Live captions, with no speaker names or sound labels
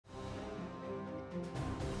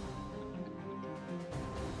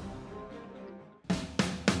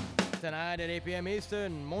Tonight at 8 p.m.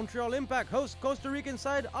 Eastern, Montreal Impact hosts Costa Rican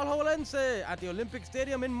side Alajuelense at the Olympic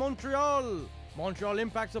Stadium in Montreal. Montreal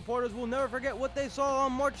Impact supporters will never forget what they saw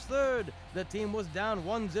on March 3rd. The team was down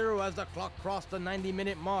 1-0 as the clock crossed the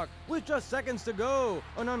 90-minute mark. With just seconds to go,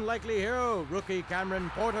 an unlikely hero, rookie Cameron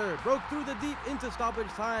Porter, broke through the deep into stoppage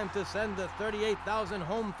time to send the 38,000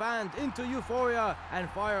 home fans into euphoria and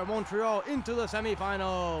fire Montreal into the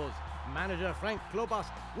semifinals. Manager Frank Klopas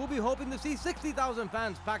will be hoping to see 60,000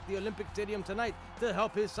 fans pack the Olympic Stadium tonight to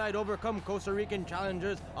help his side overcome Costa Rican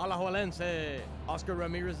challengers Alajuelense. Oscar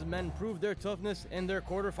Ramirez's men proved their toughness in their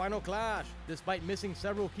quarterfinal clash. Despite missing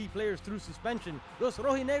several key players through suspension, Los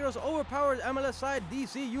Rojinegros overpowered MLS side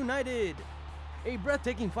DC United. A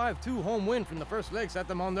breathtaking 5-2 home win from the first leg set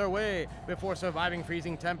them on their way, before surviving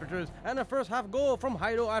freezing temperatures and a first-half goal from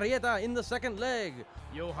Jairo Arrieta in the second leg.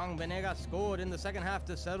 Johan Venegas scored in the second half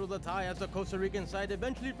to settle the tie as the Costa Rican side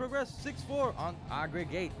eventually progressed 6-4 on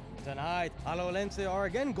aggregate. Tonight, Alajuelense are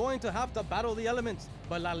again going to have to battle the elements,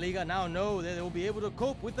 but La Liga now know that they will be able to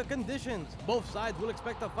cope with the conditions. Both sides will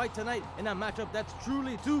expect a fight tonight in a matchup that's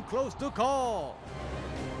truly too close to call.